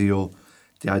the ideal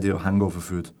hangover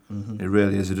food. Mm-hmm. It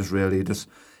really is. It just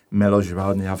mellows you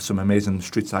out, and you have some amazing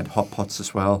street side hot pots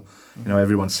as well. Mm-hmm. You know,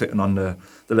 everyone's sitting on the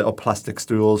little plastic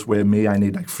stools, where I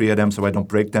need like 3 of them so I don't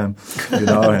break them. You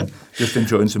know, and just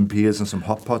enjoying some beers and some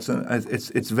hot pots, and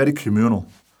it's very communal.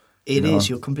 It is.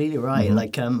 You're completely right. Mm-hmm.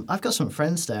 Like I've got some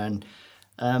friends there, and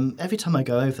every time I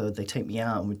go over, they take me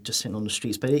out and we're just sitting on the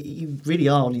streets. But you really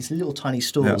are on these little tiny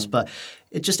stalls. Yeah. But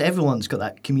it just everyone's got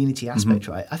that community aspect,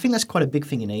 right? I think that's quite a big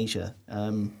thing in Asia.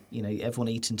 You know, everyone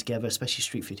eating together, especially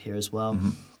street food here as well. Mm-hmm.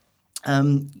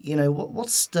 You know,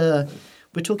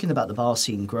 we're talking about the bar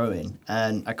scene growing,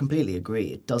 and I completely agree.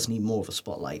 It does need more of a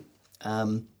spotlight.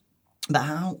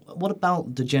 But what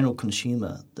about the general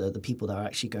consumer, the people that are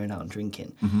actually going out and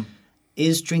drinking? Mm-hmm.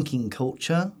 Is drinking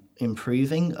culture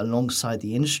improving alongside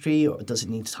the industry, or does it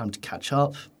need time to catch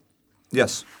up?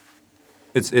 Yes,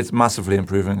 it's massively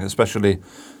improving, especially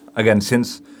again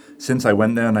since I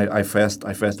went there and I first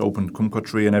opened Kumquat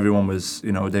Tree, and everyone was,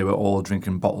 you know, they were all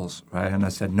drinking bottles, right? And I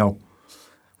said, no,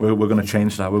 we're going to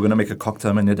change that. We're going to make a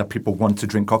cocktail menu that people want to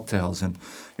drink cocktails, and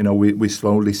you know, we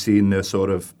slowly seen the sort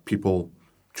of people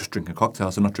just drinking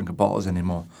cocktails and not drinking bottles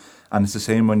anymore. And it's the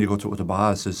same when you go to other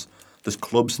bars. There's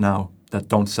clubs now that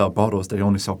don't sell bottles; they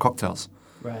only sell cocktails.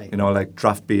 Right. You know, like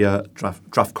draft beer,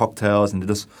 draft cocktails, and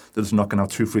they're just knocking out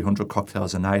 200-300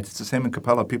 cocktails a night. It's the same in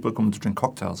Capella. People come to drink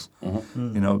cocktails,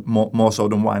 you know, more so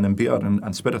than wine and beer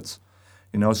and spirits.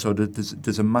 You know, so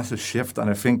there's a massive shift, and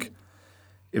I think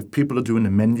if people are doing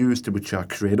the menus which are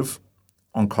creative,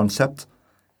 on concept,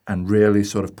 and really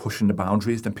sort of pushing the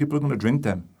boundaries, then people are going to drink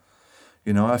them.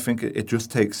 You know, I think it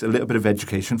just takes a little bit of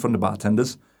education from the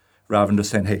bartenders, rather than just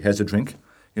saying, "Hey, here's a drink."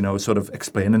 You know, sort of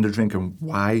explaining the drink and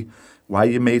why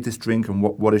you made this drink and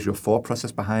what is your thought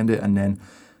process behind it, and then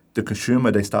the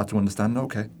consumer, they start to understand.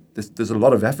 Okay, there's a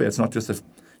lot of effort. It's not just this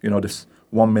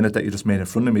 1 minute that you just made in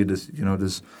front of me. There's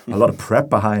a lot of prep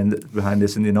behind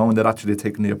this, and and they're actually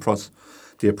taking the approach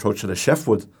that a chef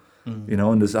would. You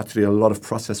know, and there's actually a lot of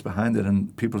process behind it,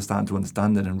 and people are starting to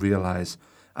understand it and realize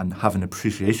and have an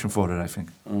appreciation for it, I think.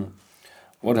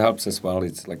 What helps as well,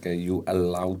 it's like you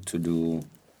allowed to do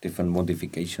different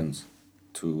modifications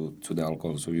to the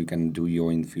alcohol, so you can do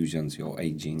your infusions, your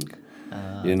aging.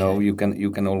 You know, you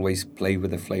can always play with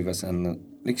the flavors and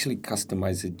actually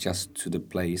customize it just to the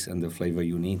place and the flavor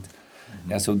you need.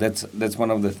 Yeah, so that's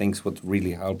one of the things what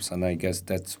really helps, and I guess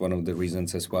that's one of the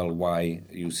reasons as well why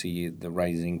you see the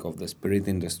rising of the spirit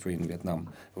industry in Vietnam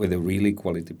with a really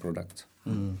quality product.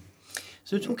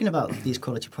 So we're talking about these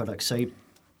quality products. So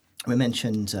we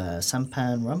mentioned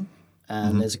sampan rum,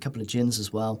 and there's a couple of gins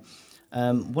as well.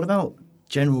 What about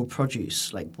general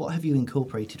produce? Like, what have you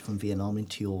incorporated from Vietnam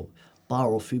into your bar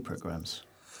or food programs?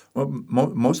 Well,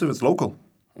 most of it's local.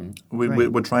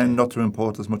 We're trying not to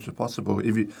import as much as possible.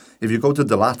 If you go to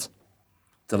Dalat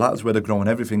is where they're growing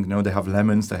everything. You know, they have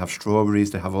lemons, they have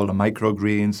strawberries, they have all the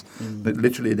microgreens. But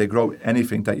literally, they grow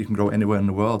anything that you can grow anywhere in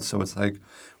the world. So it's like,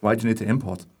 why do you need to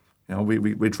import? You know,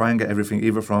 we try and get everything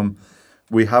either from.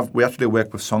 We actually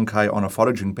work with Song Khai on a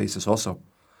foraging basis also.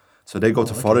 So they go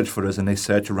to forage for us, and they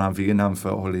search around Vietnam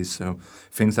for all these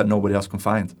things that nobody else can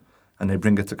find, and they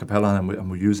bring it to Capella, and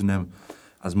we're using them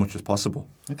as much as possible.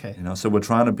 Okay. You know, so we're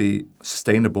trying to be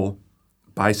sustainable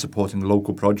by supporting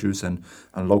local produce and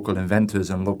local inventors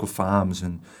and local farms,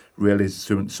 and really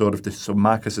sort of this. So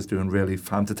Marcus is doing really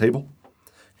farm to table.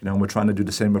 You know, and we're trying to do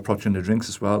the same approach in the drinks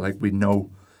as well. Like, we know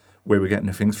where we're getting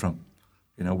the things from.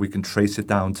 You know, we can trace it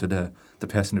down to the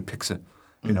person who picks it.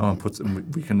 You know,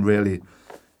 and we can really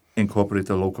incorporate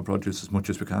the local produce as much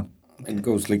as we can. It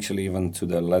goes literally even to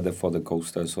the leather for the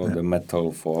coasters or the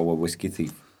metal for our Whiskey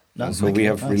Thief. So we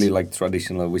have really like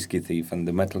traditional Whiskey Thief, and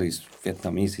the metal is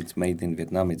Vietnamese. It's made in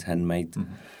Vietnam. It's handmade.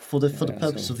 For the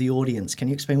purpose of the audience, can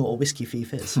you explain what a Whiskey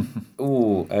Thief is?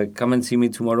 Come and see me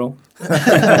tomorrow.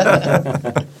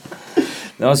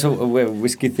 No, so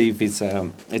Whiskey Thief is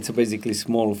it's a basically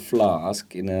small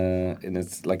flask in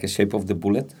it's like a shape of the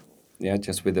bullet. Yeah,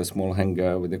 just with a small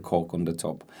hanger with a cork on the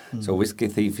top. So Whiskey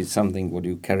Thief is something what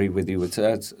you carry with you.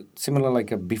 It's similar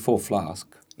like a before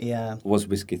flask. Yeah. Was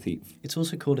Whiskey Thief. It's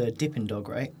also called a dipping dog,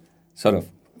 right? Sort of.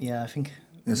 Yeah, I think.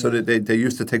 Yeah, so they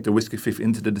used to take the Whiskey Thief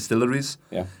into the distilleries.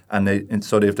 Yeah. And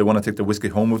so if they want to take the whiskey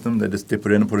home with them, they just dip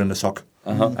it in and put it in the sock.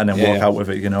 And then walk out with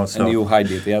it, you know. So. And you hide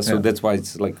it, So that's why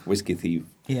it's like Whiskey Thief.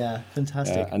 Yeah,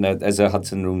 fantastic. And as a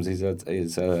Hudson Rooms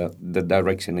the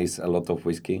direction is a lot of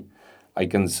whiskey. I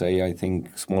can say, I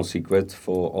think, small secret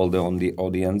for all on the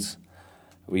audience.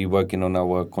 We're working on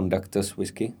our Conductor's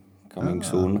whiskey coming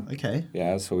soon. Okay.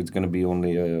 Yeah, so it's going to be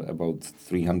only about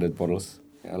 300 bottles,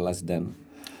 less than.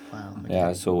 Wow. Okay.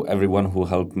 Yeah, so everyone who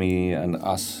helped me and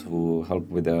us who helped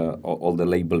with all the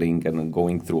labeling and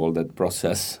going through all that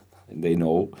process, they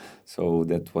know. So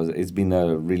it's been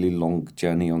a really long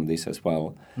journey on this as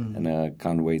well. And I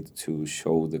can't wait to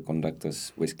show the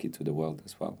Conductor's whiskey to the world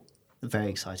as well. Very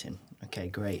exciting. Okay,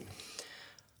 great.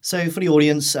 So for the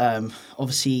audience,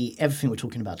 obviously everything we're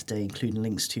talking about today, including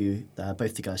links to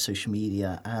both the guys' social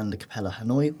media and the Capella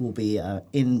Hanoi, will be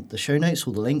in the show notes,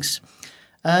 all the links.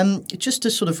 Just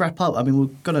to sort of wrap up, I mean,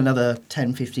 we've got another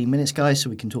 10, 15 minutes, guys, so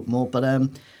we can talk more. But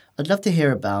I'd love to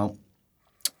hear about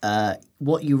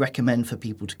what you recommend for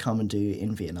people to come and do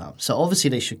in Vietnam. So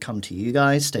obviously they should come to you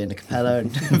guys, stay in the Capella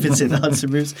and visit the Hudson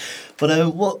Rooms.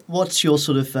 But what's your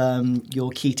sort of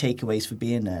your key takeaways for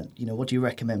being there? You know, what do you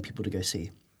recommend people to go see?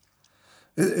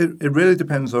 It really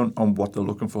depends on what they're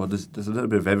looking for. There's a little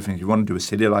bit of everything. If you want to do a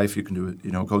city life, you can do it.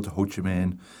 You know, go to Ho Chi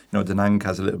Minh. You know, Da Nang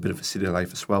has a little bit of a city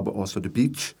life as well, but also the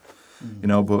beach. You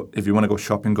know, but if you want to go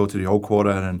shopping, go to the Old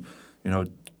Quarter and, you know,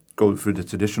 go through the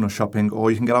traditional shopping, or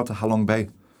you can get out to Ha Long Bay.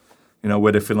 You know,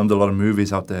 where they filmed a lot of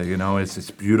movies out there. You know,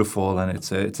 it's beautiful, and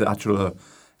it's actually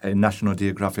a National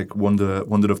Geographic wonder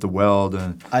of the world.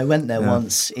 And I went there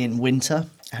once in winter,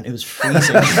 and it was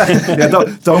freezing.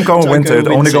 Don't go in winter.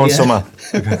 Only go in summer.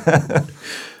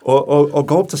 or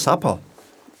go up to Sapa.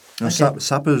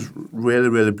 Sapa is really,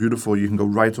 really beautiful. You can go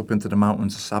right up into the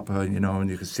mountains of Sapa, and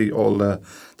you can see all the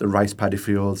rice paddy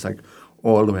fields, like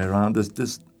all the way around.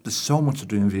 There's so much to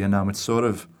do in Vietnam. It's sort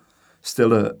of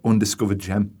still an undiscovered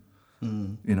gem,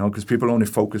 because people only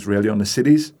focus really on the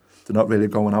cities. They're not really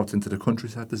going out into the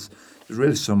countryside. There's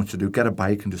really so much to do. Get a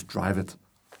bike and just drive it.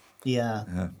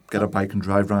 Yeah. Get a bike and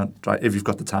drive around. If you've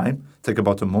got the time, take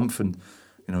about a month and,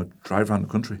 drive around the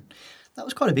country. That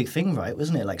was quite a big thing, right?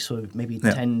 Wasn't it? Like sort of maybe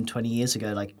 10, 20 years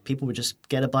ago, like people would just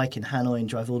get a bike in Hanoi and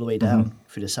drive all the way down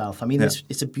through the south. I mean,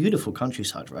 it's a beautiful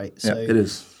countryside, right? So, yeah, it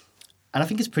is. And I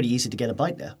think it's pretty easy to get a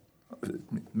bike there.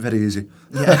 Very easy.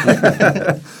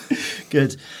 Yeah.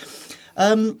 Good.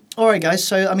 All right, guys.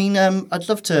 So, I mean, I'd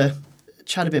love to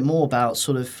chat a bit more about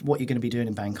sort of what you're going to be doing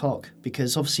in Bangkok,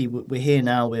 because obviously we're here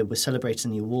now, we're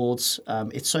celebrating the awards.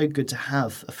 It's so good to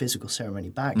have a physical ceremony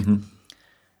back.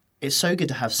 It's so good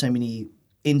to have so many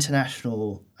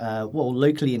international,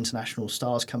 locally international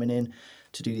stars coming in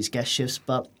to do these guest shifts.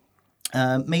 But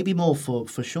maybe more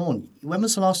for Sean. When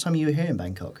was the last time you were here in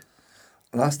Bangkok?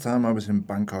 Last time I was in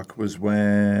Bangkok was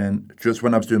when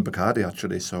I was doing Bacardi,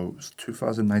 actually. So it was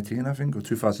 2019, I think, or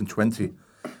 2020,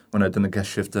 when I'd done a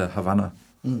guest shift to Havana.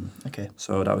 Okay.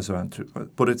 So that was around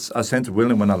but I was saying to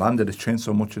William when I landed, it's changed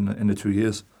so much in the 2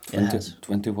 years.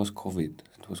 20 was COVID.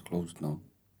 It was closed now.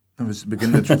 It was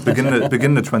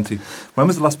beginning of 20. When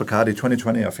was the last Bacardi?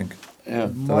 2020, I think. Yeah.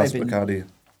 The last Bacardi.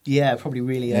 Yeah, probably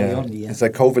really early on. Yeah. It's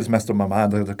like COVID's messed up my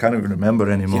mind. I can't even remember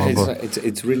anymore. Yeah,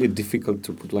 it's really difficult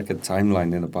to put like a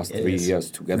timeline in the past 3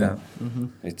 years together.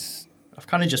 Yeah. I've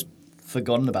kind of just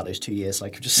forgotten about those 2 years.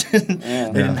 Like, just they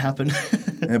didn't happen.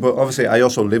 But obviously, I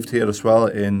also lived here as well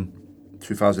in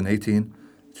 2017,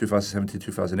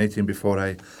 2018 before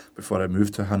I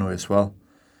moved to Hanoi as well.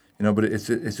 But it's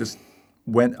just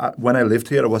when I lived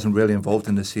here, I wasn't really involved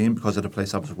in the scene because of the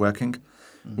place I was working.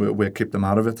 We kept them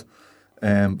out of it.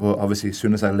 But obviously, as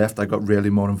soon as I left, I got really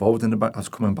more involved in I was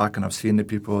coming back and I've seen the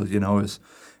people,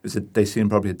 they seen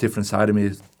probably a different side of me,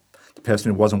 the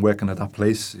person who wasn't working at that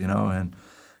place, and,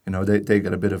 they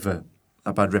get a bit of a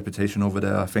bad reputation over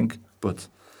there, I think. But,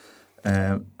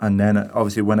 and then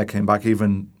obviously when I came back,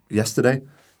 even yesterday,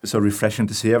 it's so refreshing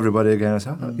to see everybody again. I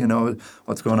said,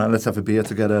 what's going on? Let's have a beer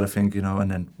together, I think,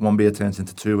 and then one beer turns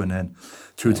into two, and then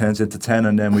two turns into 10,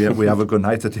 and then we have a good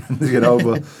night at the end,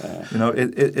 But,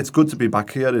 it's good to be back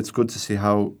here. It's good to see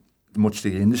how much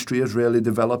the industry has really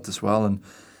developed as well. And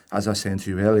as I was saying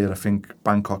to you earlier, I think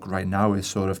Bangkok right now is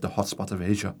sort of the hotspot of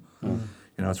Asia.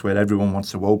 It's where everyone wants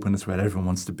to open. It's where everyone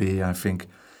wants to be. And I think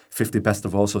 50 Best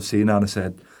have also seen that and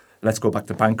said, let's go back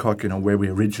to Bangkok, where we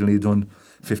originally done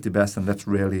 50 Best, and let's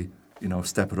really,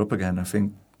 step it up again. I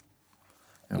think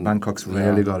Bangkok's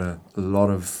really got a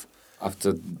lot of...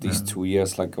 After these 2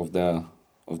 years, like of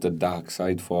the dark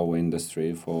side for our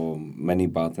industry, for many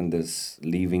bartenders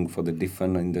leaving for the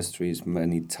different industries,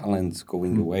 many talents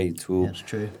going away to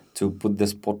put the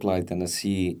spotlight and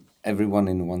see everyone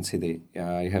in one city.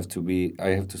 Yeah, I have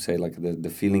to say, like the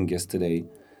feeling yesterday,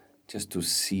 just to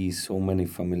see so many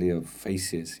familiar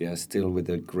faces, still with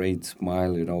a great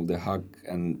smile, the hug,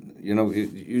 and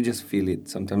you just feel it.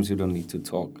 Sometimes you don't need to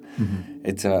talk.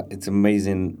 It's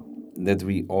amazing that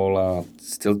we all are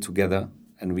still together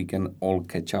and we can all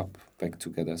catch up back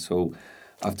together. So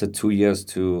after 2 years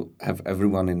to have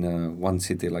everyone in one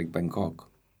city like Bangkok,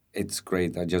 it's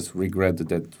great. I just regret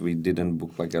that we didn't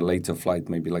book like a later flight,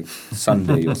 maybe like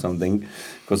Sunday or something,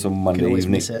 because on Monday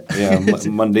evening.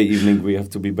 Monday evening we have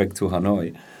to be back to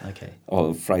Hanoi. Okay.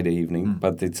 Or Friday evening,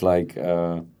 but it's like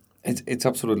it's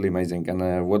absolutely amazing,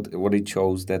 and what it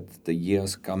shows that the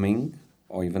years coming,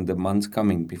 or even the months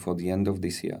coming before the end of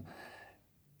this year,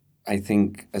 I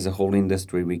think as a whole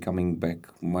industry we're coming back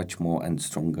much more and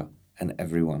stronger. And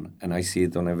everyone. And I see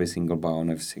it on every single bar,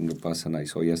 on every single person I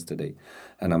saw yesterday.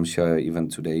 And I'm sure even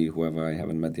today, whoever I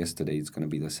haven't met yesterday, it's going to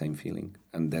be the same feeling.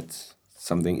 And that's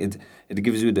something, it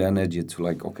gives you the energy to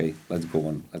like, okay, let's go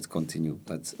on, let's continue,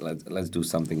 let's do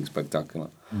something spectacular.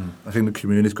 I think the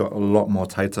community's got a lot more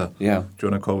tighter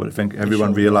during COVID. I think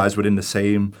everyone realised within the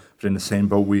same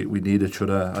boat we need each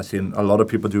other. I've seen a lot of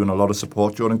people doing a lot of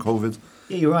support during COVID.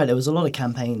 Yeah, you're right. There was a lot of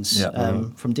campaigns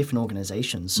from different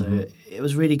organisations. So it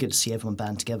was really good to see everyone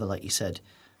band together, like you said.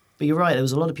 But you're right, there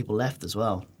was a lot of people left as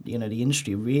well. The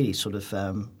industry really sort of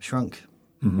shrunk.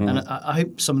 And I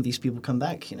hope some of these people come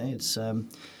back. It's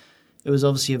it was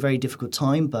obviously a very difficult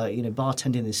time, but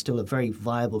bartending is still a very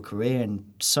viable career, and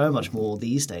so much more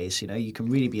these days. You can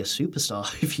really be a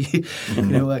superstar if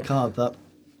you work hard. But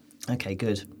okay,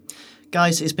 good.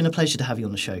 Guys, it's been a pleasure to have you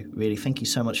on the show, really. Thank you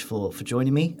so much for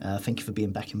joining me. Thank you for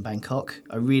being back in Bangkok.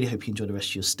 I really hope you enjoy the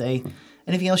rest of your stay.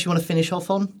 Anything else you want to finish off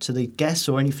on to the guests,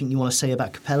 or anything you want to say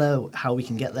about Capella, or how we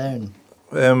can get there?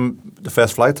 The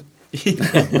first flight.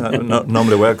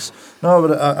 Normally works. No,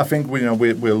 but I think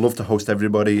we love to host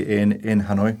everybody in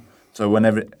Hanoi. So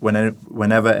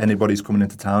whenever anybody's coming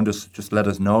into town, just let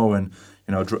us know, and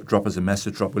drop us a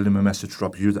message, drop William a message,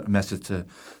 drop you a message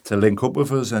to link up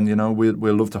with us, and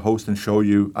we'll love to host and show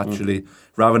you actually,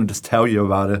 rather than just tell you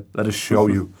about it, let us show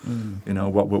you,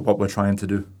 what we're trying to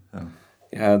do. So.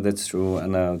 Yeah, that's true.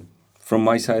 And from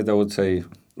my side, I would say,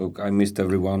 look, I missed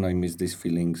everyone. I missed these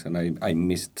feelings, and I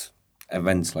missed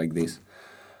events like this.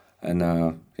 And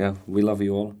we love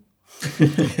you all.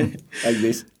 Like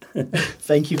this.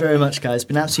 Thank you very much, guys. It's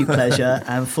been an absolute pleasure.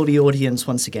 And for the audience,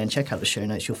 once again, check out the show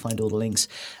notes. You'll find all the links.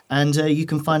 And you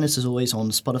can find us, as always, on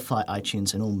Spotify,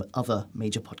 iTunes, and all other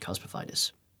major podcast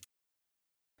providers.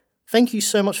 Thank you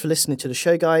so much for listening to the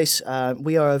show, guys.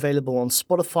 We are available on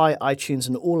Spotify, iTunes,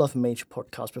 and all other major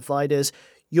podcast providers.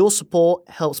 Your support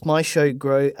helps my show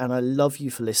grow, and I love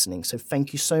you for listening. So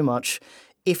thank you so much.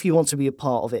 If you want to be a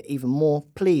part of it even more,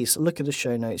 please look at the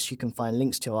show notes. You can find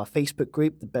links to our Facebook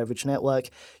group, The Beverage Network.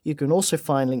 You can also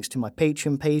find links to my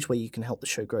Patreon page where you can help the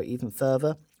show grow even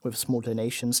further with small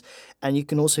donations. And you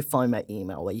can also find my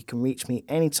email where you can reach me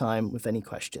anytime with any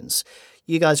questions.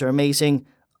 You guys are amazing.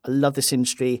 I love this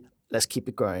industry. Let's keep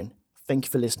it growing. Thank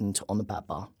you for listening to On the Bat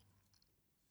Bar.